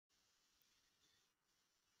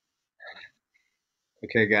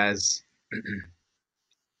Okay, guys,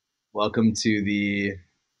 welcome to the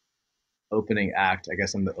opening act. I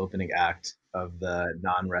guess I'm the opening act of the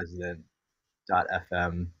non-resident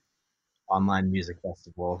 .fm online music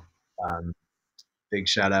festival. Um, Big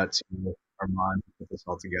shout out to Armand who put this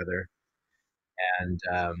all together. And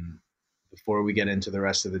before we get into the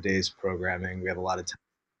rest of the day's programming, we have a lot of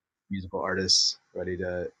musical artists ready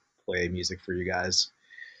to play music for you guys.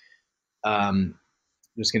 I'm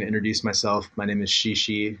just going to introduce myself. My name is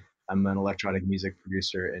ShiShi. I'm an electronic music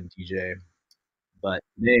producer and DJ. But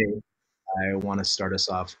today I want to start us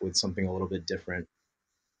off with something a little bit different.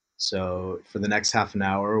 So, for the next half an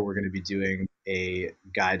hour, we're going to be doing a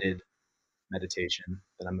guided meditation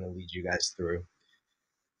that I'm going to lead you guys through.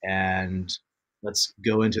 And let's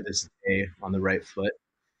go into this day on the right foot.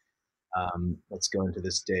 Let's go into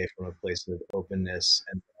this day from a place of openness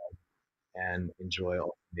and enjoy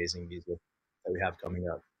all the amazing music that we have coming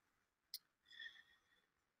up.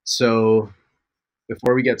 So,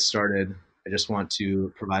 before we get started, I just want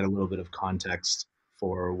to provide a little bit of context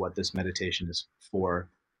for what this meditation is for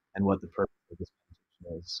and what the purpose of this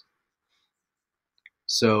meditation is.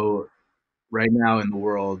 So, right now in the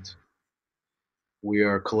world, we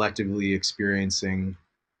are collectively experiencing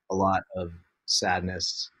a lot of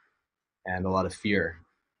sadness and a lot of fear.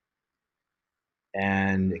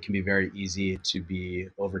 And it can be very easy to be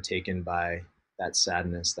overtaken by that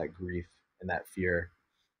sadness, that grief, and that fear,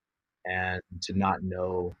 and to not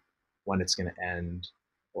know when it's going to end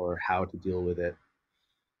or how to deal with it.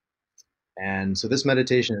 And so this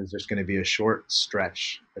meditation is just going to be a short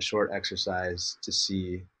stretch, a short exercise to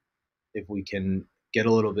see if we can get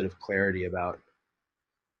a little bit of clarity about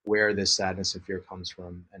where this sadness and fear comes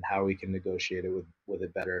from and how we can negotiate it with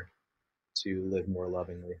it better to live more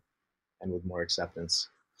lovingly and with more acceptance.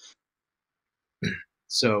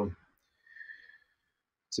 So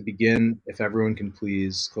to begin, if everyone can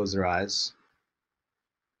please close their eyes.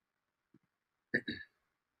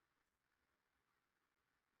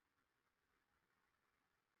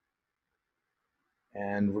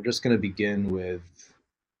 And we're just going to begin with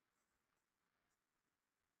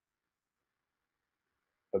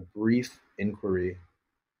a brief inquiry.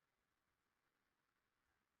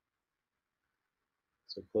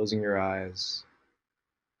 So closing your eyes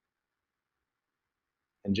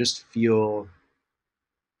and just feel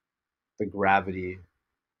the gravity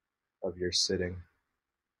of your sitting,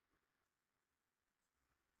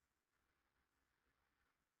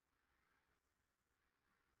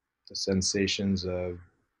 the sensations of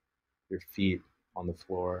your feet on the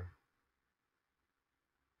floor,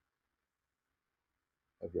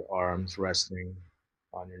 of your arms resting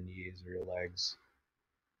on your knees or your legs.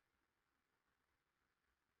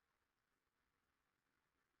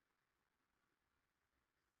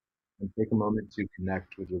 And take a moment to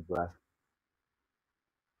connect with your breath,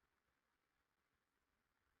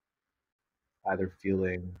 either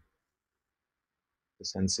feeling the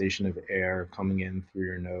sensation of air coming in through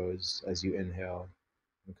your nose as you inhale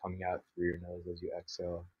and coming out through your nose as you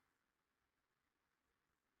exhale,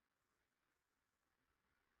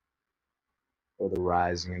 or the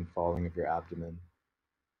rising and falling of your abdomen.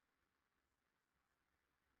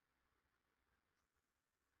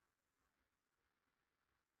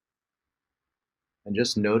 And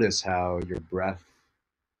just notice how your breath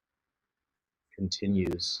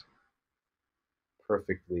continues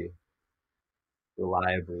perfectly,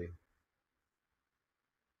 reliably,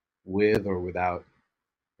 with or without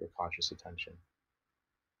your conscious attention.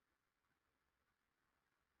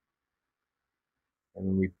 And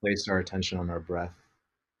when we place our attention on our breath,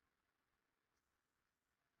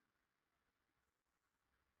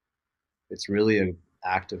 it's really an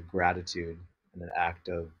act of gratitude and an act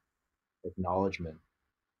of acknowledgement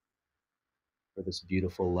for this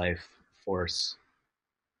beautiful life force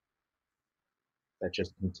that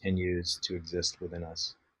just continues to exist within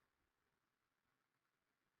us.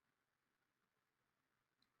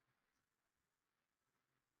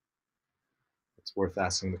 It's worth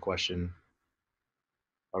asking the question,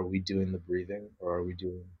 are we doing the breathing or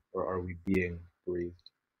are we being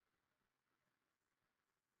breathed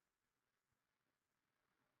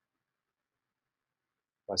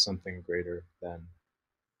by something greater than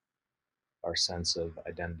our sense of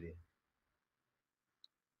identity?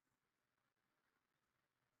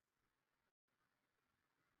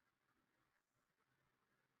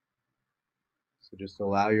 So just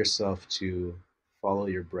allow yourself to follow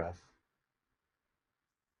your breath,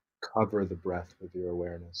 cover the breath with your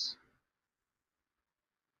awareness.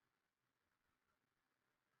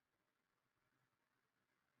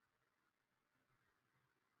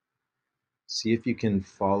 See if you can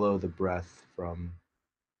follow the breath from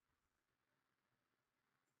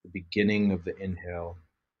the beginning of the inhale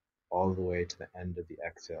all the way to the end of the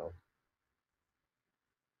exhale.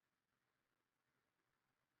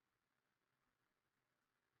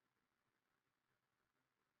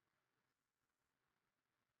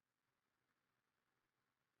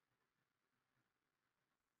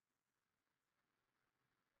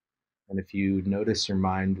 And if you notice your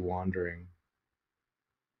mind wandering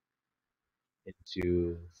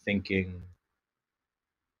into thinking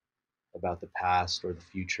about the past or the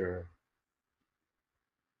future,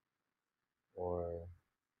 or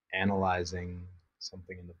analyzing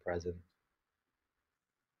something in the present,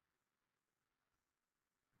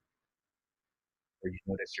 or you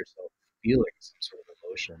notice yourself feeling some sort of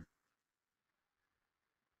emotion,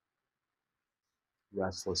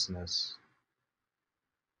 restlessness,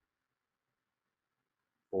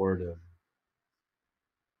 boredom,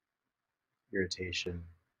 irritation,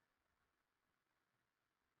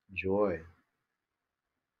 joy,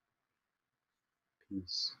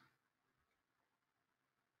 peace,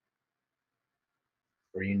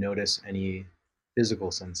 or you notice any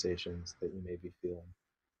physical sensations that you may be feeling,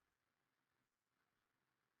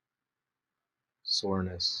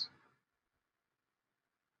 soreness,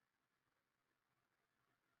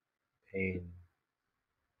 pain,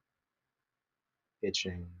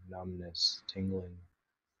 itching, numbness, tingling,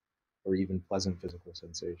 or even pleasant physical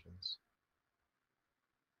sensations.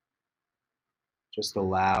 Just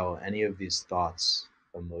allow any of these thoughts,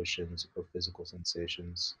 emotions, or physical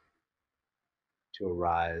sensations to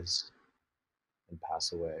arise and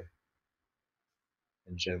pass away,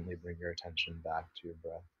 and gently bring your attention back to your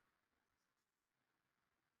breath.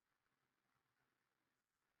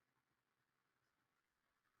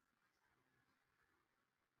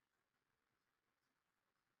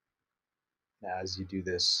 As you do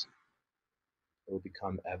this, it will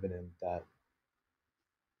become evident that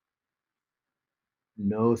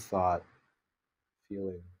no thought,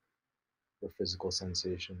 feeling, or physical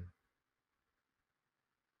sensation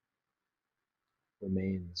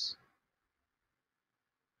remains,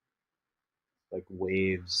 like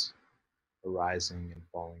waves arising and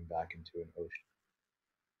falling back into an ocean.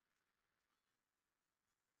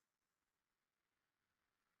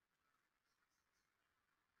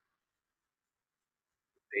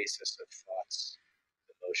 The basis of thoughts,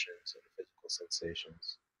 emotions, and physical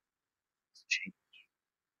sensations is change.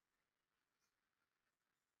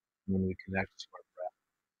 When we connect to our breath,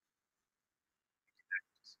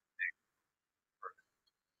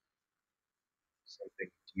 something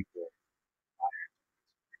deeper,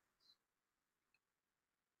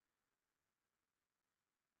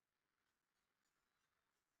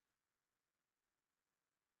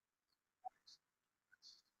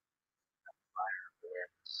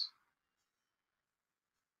 awareness.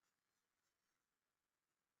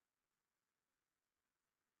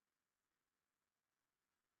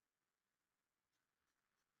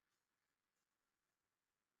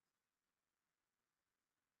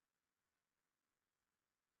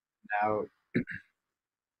 Now,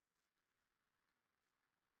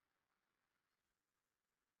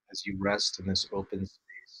 as you rest in this open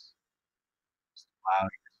space, just allow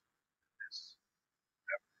this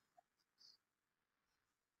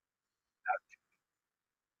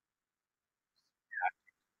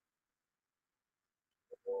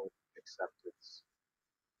natural acceptance.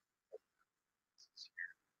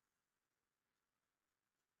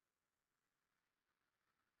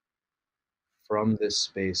 From this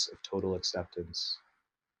space of total acceptance,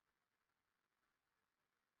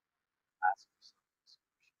 ask yourself,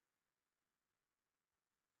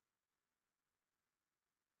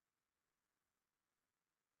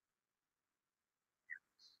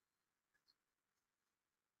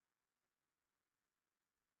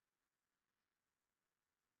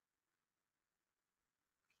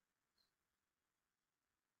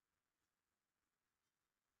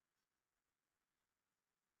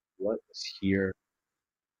 what is here?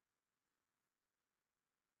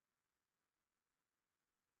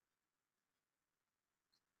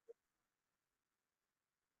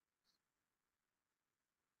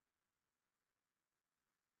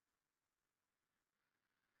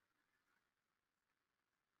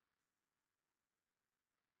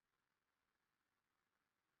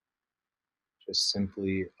 Just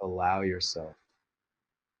simply allow yourself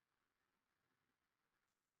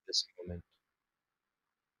this moment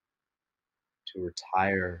to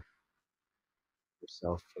retire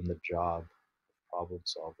yourself from the job of problem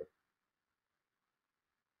solver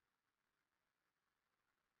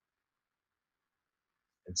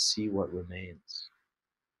and see what remains.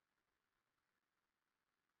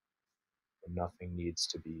 And nothing needs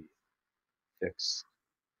to be fixed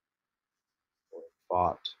or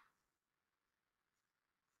fought or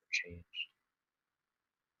changed.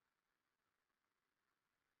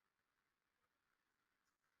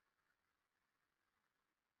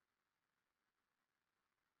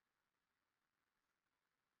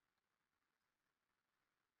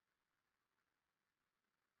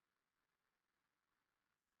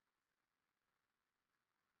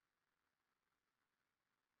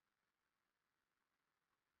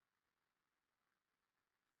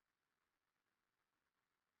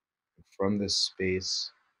 And from this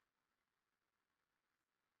space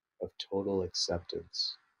of total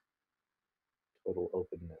acceptance, total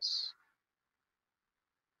openness,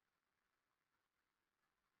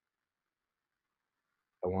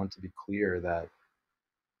 I want to be clear that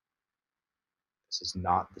this is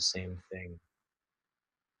not the same thing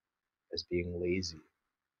as being lazy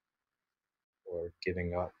or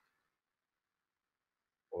giving up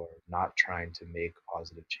or not trying to make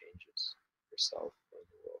positive changes for yourself or in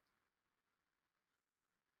the world.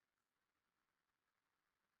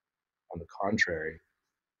 On the contrary,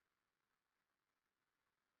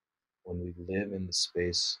 when we live in the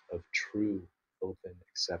space of true open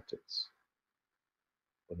acceptance,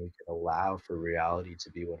 when we can allow for reality to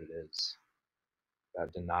be what it is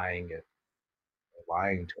without denying it or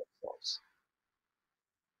lying to ourselves,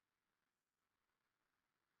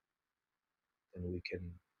 then we can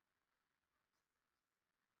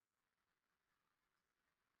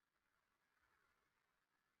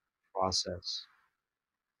process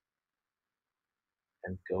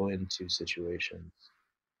and go into situations with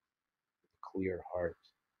a clear heart,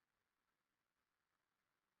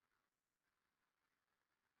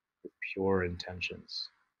 with pure intentions,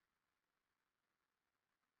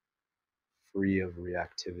 free of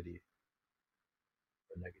reactivity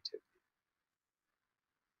or negativity.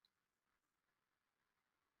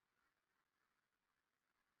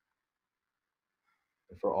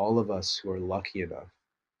 And for all of us who are lucky enough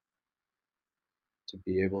to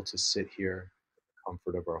be able to sit here in the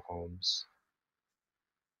comfort of our homes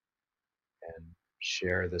and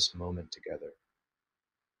share this moment together,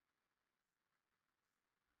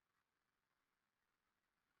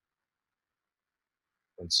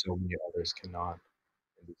 when so many others cannot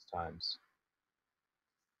in these times,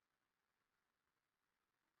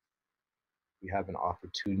 we have an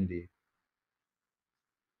opportunity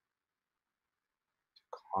to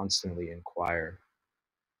constantly inquire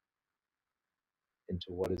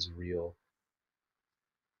into what is real,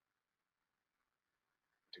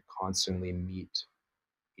 to constantly meet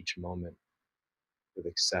each moment with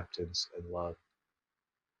acceptance and love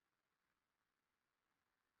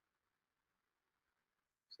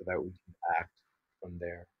so that we can act from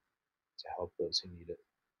there to help those who need it.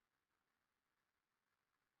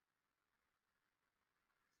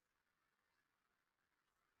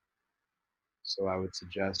 So I would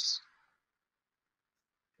suggest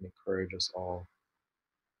and encourage us all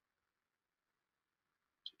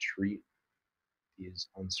to treat these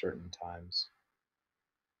uncertain times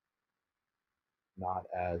not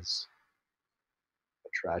as a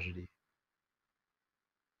tragedy,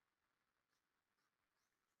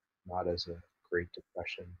 not as a Great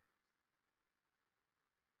Depression,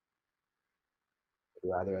 but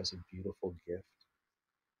rather as a beautiful gift,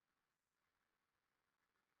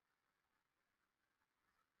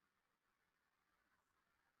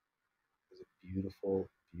 as a beautiful,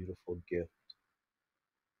 beautiful gift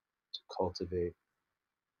to cultivate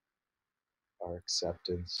our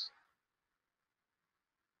acceptance,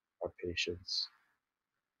 our patience,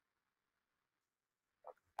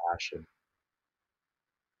 passion,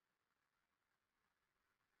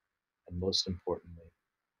 and most importantly,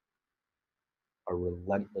 a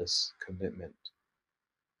relentless commitment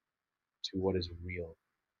to what is real,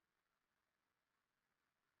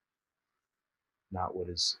 not what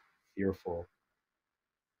is fearful,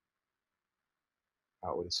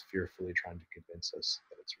 not what is fearfully trying to convince us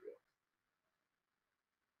that it's real.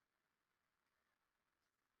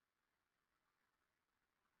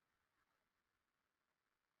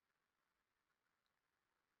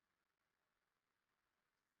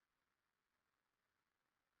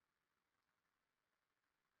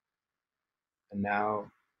 And now,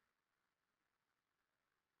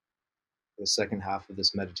 for the second half of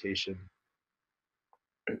this meditation,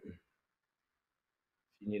 if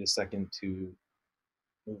you need a second to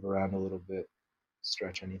move around a little bit,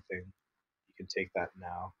 stretch anything, you can take that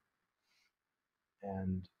now.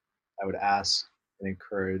 And I would ask and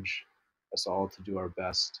encourage us all to do our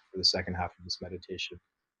best for the second half of this meditation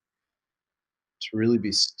to really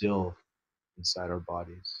be still inside our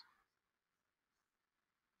bodies.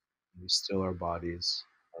 When we still our bodies,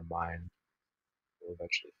 our mind will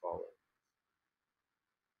eventually follow.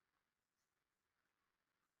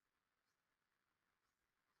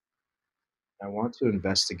 I want to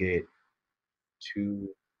investigate two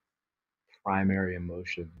primary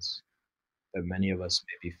emotions that many of us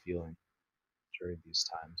may be feeling during these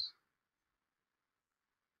times.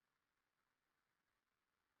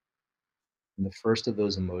 And the first of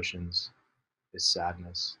those emotions is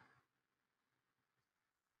sadness.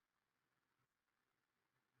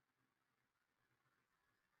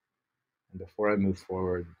 And before I move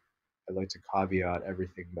forward, I'd like to caveat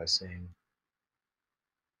everything by saying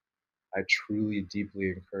I truly, deeply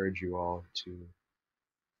encourage you all to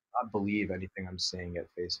not believe anything I'm saying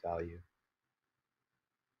at face value,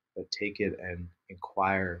 but take it and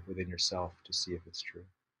inquire within yourself to see if it's true.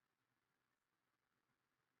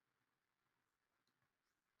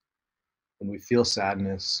 When we feel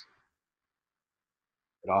sadness,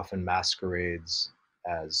 it often masquerades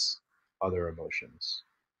as other emotions: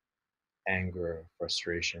 anger,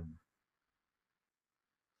 frustration.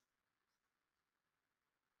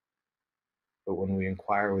 But when we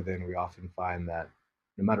inquire within, we often find that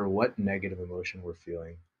no matter what negative emotion we're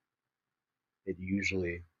feeling, it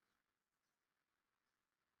usually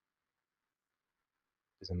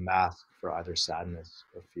is a mask for either sadness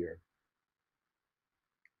or fear.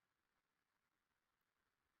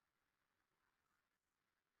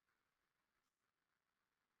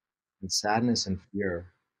 And sadness and fear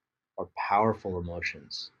are powerful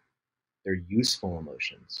emotions. They're useful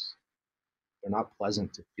emotions. They're not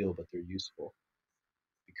pleasant to feel, but they're useful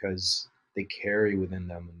because they carry within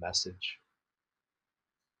them a message.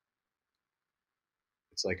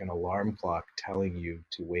 It's like an alarm clock telling you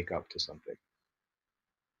to wake up to something.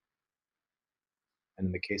 And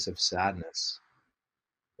in the case of sadness,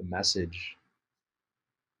 the message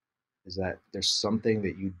is that there's something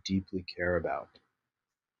that you deeply care about.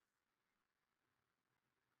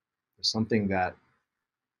 There's something that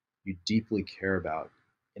you deeply care about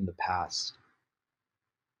in the past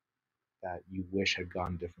that you wish had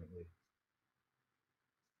gone differently.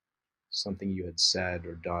 Something you had said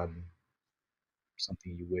or done,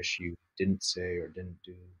 something you wish you didn't say or didn't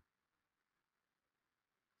do.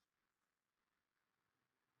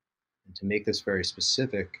 And to make this very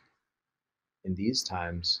specific, in these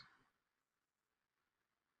times,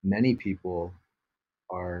 many people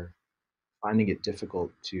are finding it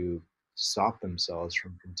difficult to stop themselves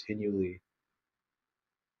from continually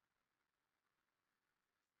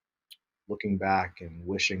looking back and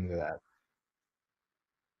wishing that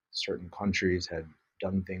certain countries had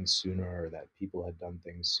done things sooner or that people had done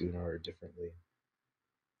things sooner or differently.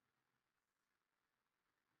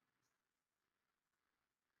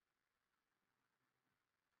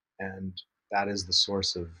 And that is the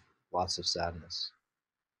source of lots of sadness.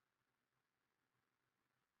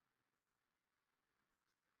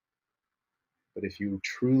 But if you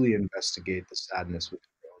truly investigate the sadness within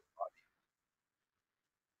your own body,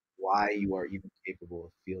 why you are even capable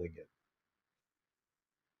of feeling it,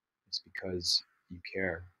 it's because you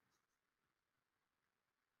care.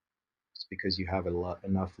 It's because you have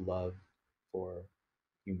enough love for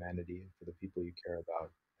humanity, for the people you care about,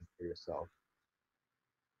 and for yourself.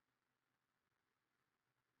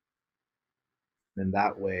 And in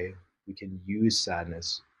that way, we can use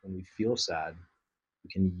sadness when we feel sad. We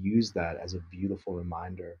can use that as a beautiful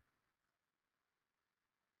reminder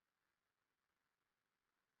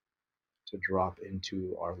to drop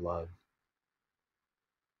into our love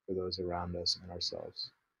for those around us and ourselves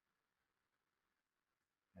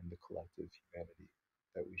and the collective humanity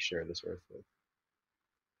that we share this earth with.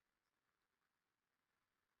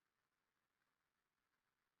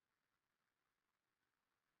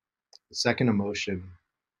 The second emotion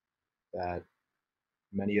that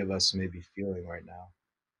many of us may be feeling right now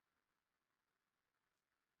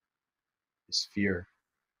is fear.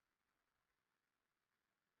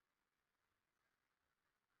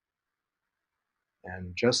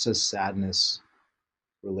 And just as sadness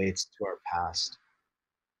relates to our past,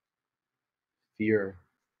 fear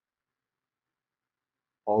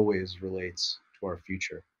always relates to our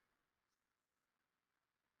future.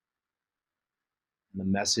 And the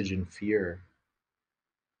message in fear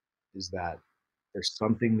is that there's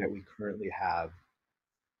something that we currently have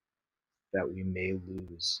that we may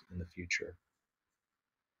lose in the future,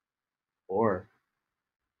 or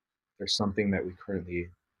there's something that we currently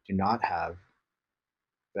do not have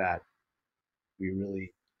that we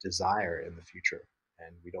really desire in the future,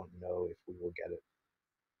 and we don't know if we will get it.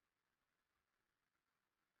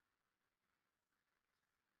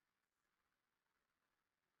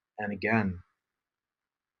 And again,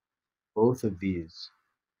 both of these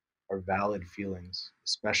are valid feelings,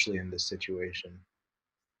 especially in this situation,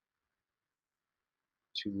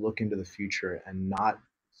 to look into the future and not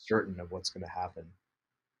certain of what's going to happen.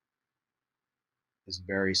 is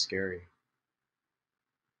very scary,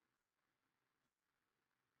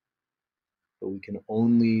 but we can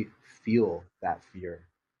only feel that fear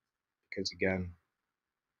because, again,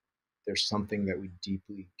 there's something that we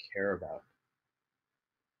deeply care about.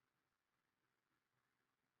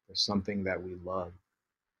 There's something that we love.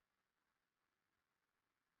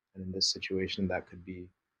 And in this situation, that could be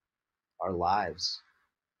our lives,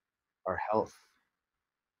 our health,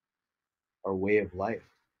 our way of life,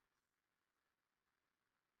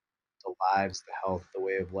 the lives, the health, the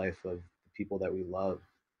way of life of the people that we love.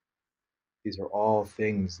 These are all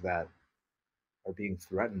things that are being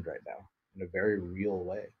threatened right now in a very real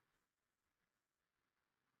way.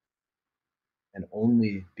 And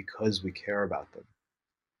only because we care about them,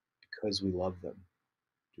 because we love them,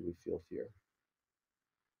 do we feel fear.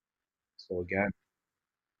 So again,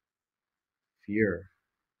 fear,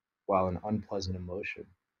 while an unpleasant emotion,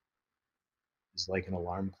 is like an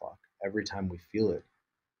alarm clock. Every time we feel it,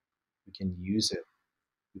 we can use it.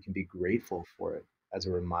 We can be grateful for it as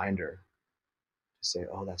a reminder to say,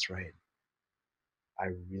 oh, that's right. I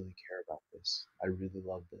really care about this. I really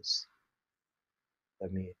love this.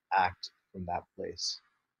 Let me act from that place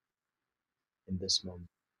in this moment.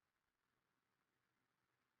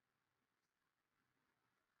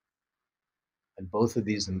 And both of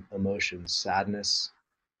these emotions, sadness,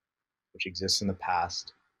 which exists in the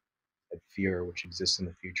past, and fear, which exists in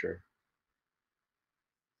the future,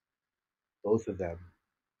 both of them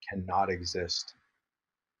cannot exist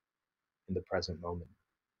in the present moment.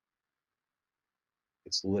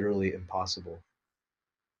 It's literally impossible.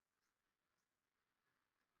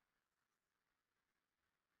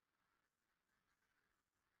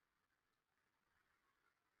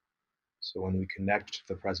 So when we connect to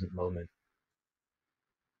the present moment,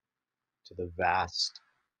 to the vast,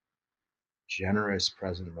 generous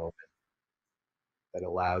present moment that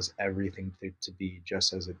allows everything to be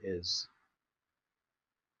just as it is,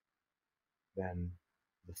 then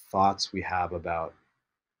the thoughts we have about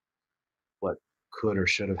what could or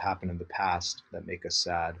should have happened in the past that make us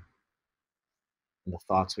sad, and the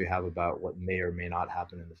thoughts we have about what may or may not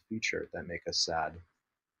happen in the future that make us sad,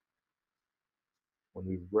 when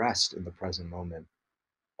we rest in the present moment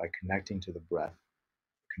by connecting to the breath,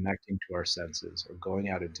 connecting to our senses, or going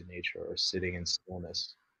out into nature, or sitting in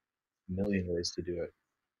stillness, a million ways to do it.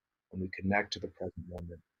 When we connect to the present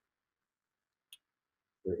moment,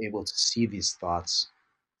 we're able to see these thoughts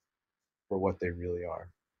for what they really are,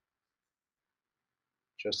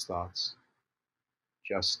 just thoughts,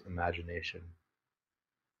 just imagination,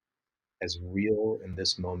 as real in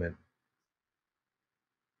this moment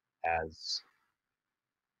as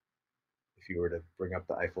if you were to bring up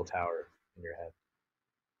the Eiffel Tower in your head.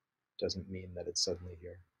 Doesn't mean that it's suddenly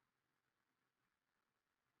here.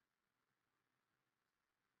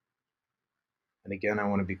 And again, I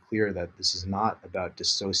want to be clear that this is not about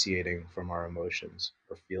dissociating from our emotions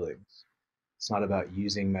or feelings. It's not about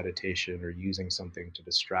using meditation or using something to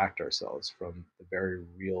distract ourselves from the very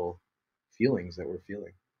real feelings that we're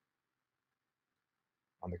feeling.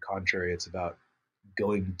 On the contrary, it's about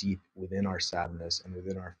going deep within our sadness and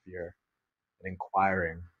within our fear and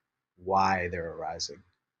inquiring why they're arising.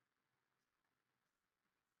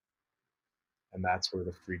 And that's where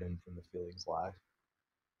the freedom from the feelings lie,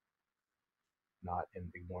 not in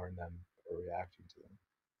ignoring them or reacting to them.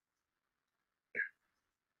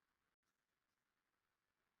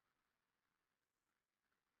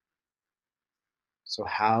 So,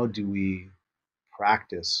 how do we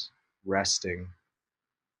practice resting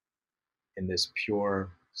in this pure,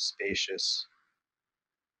 spacious,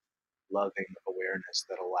 loving awareness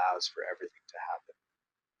that allows for everything to happen?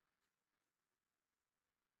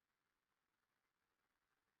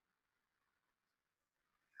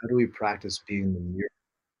 How do we practice being the mirror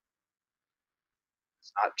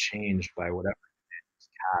that's not changed by whatever is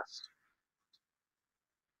cast,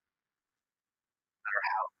 no matter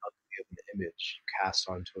how ugly of an image you cast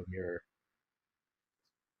onto a mirror?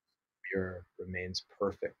 The mirror remains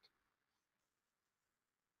perfect.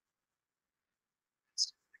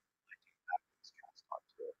 It's what's cast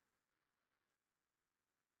onto it.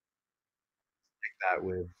 Like that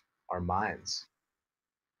with our minds.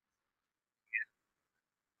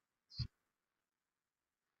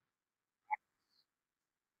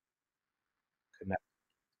 Connect.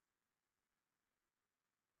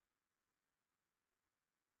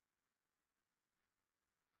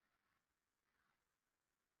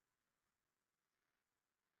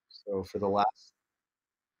 So for the last,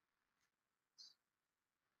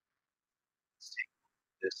 let's take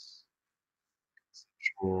this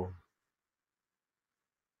conceptual,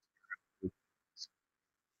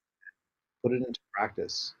 put it into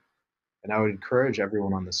practice. And I would encourage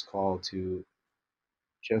everyone on this call to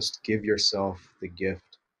just give yourself the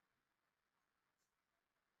gift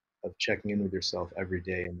of checking in with yourself every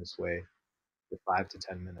day in this way for 5 to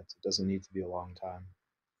 10 minutes. It doesn't need to be a long time.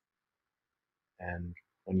 And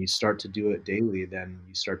when you start to do it daily, then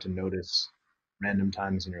you start to notice random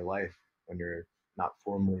times in your life when you're not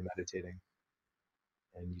formally meditating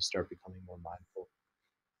and you start becoming more mindful.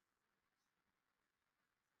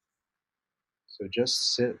 So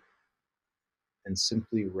just sit and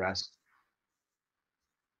simply rest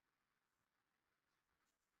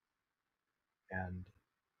and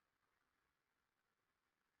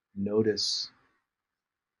notice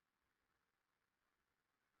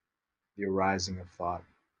the arising of thought.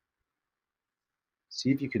 See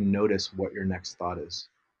if you can notice what your next thought is,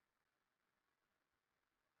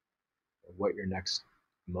 or what your next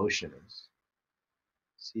emotion is.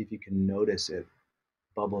 See if you can notice it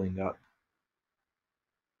bubbling up.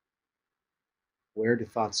 Where do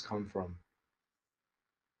thoughts come from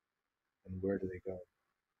and where do they go?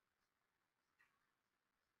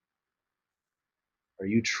 Are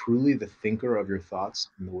you truly the thinker of your thoughts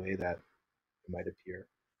in the way that it might appear?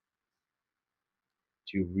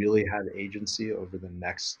 Do you really have agency over the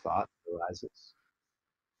next thought that arises?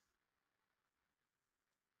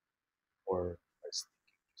 Or is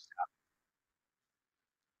thinking just happening?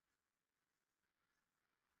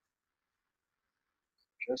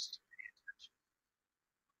 Just pay attention to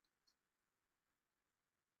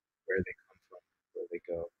where they come from, where they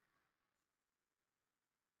go.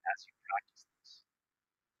 As you practice this,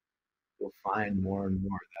 you'll find more and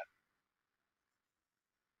more that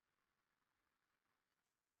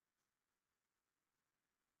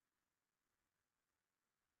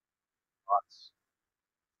thoughts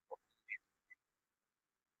will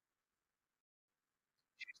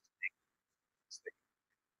choose to think as they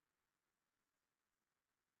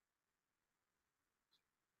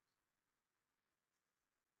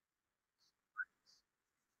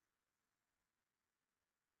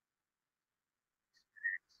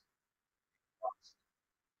experience thoughts.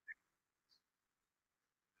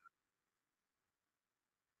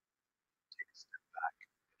 Take a step back and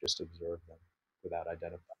just observe them without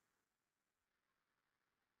identifying.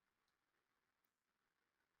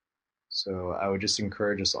 So I would just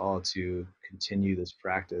encourage us all to continue this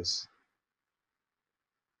practice.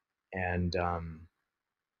 And I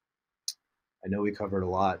know we covered a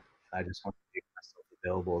lot. I just want to make myself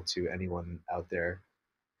available to anyone out there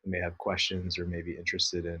who may have questions or may be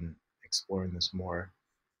interested in exploring this more.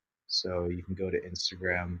 So you can go to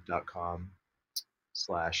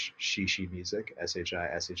instagram.com/ShiShi music,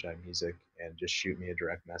 ShiShi music, and just shoot me a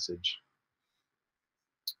direct message.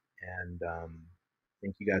 And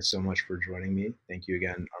thank you guys so much for joining me. Thank you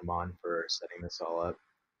again, Armand, for setting this all up.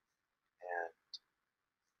 And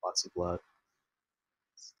lots of love.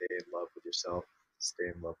 Stay in love with yourself. Stay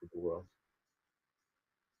in love with the world.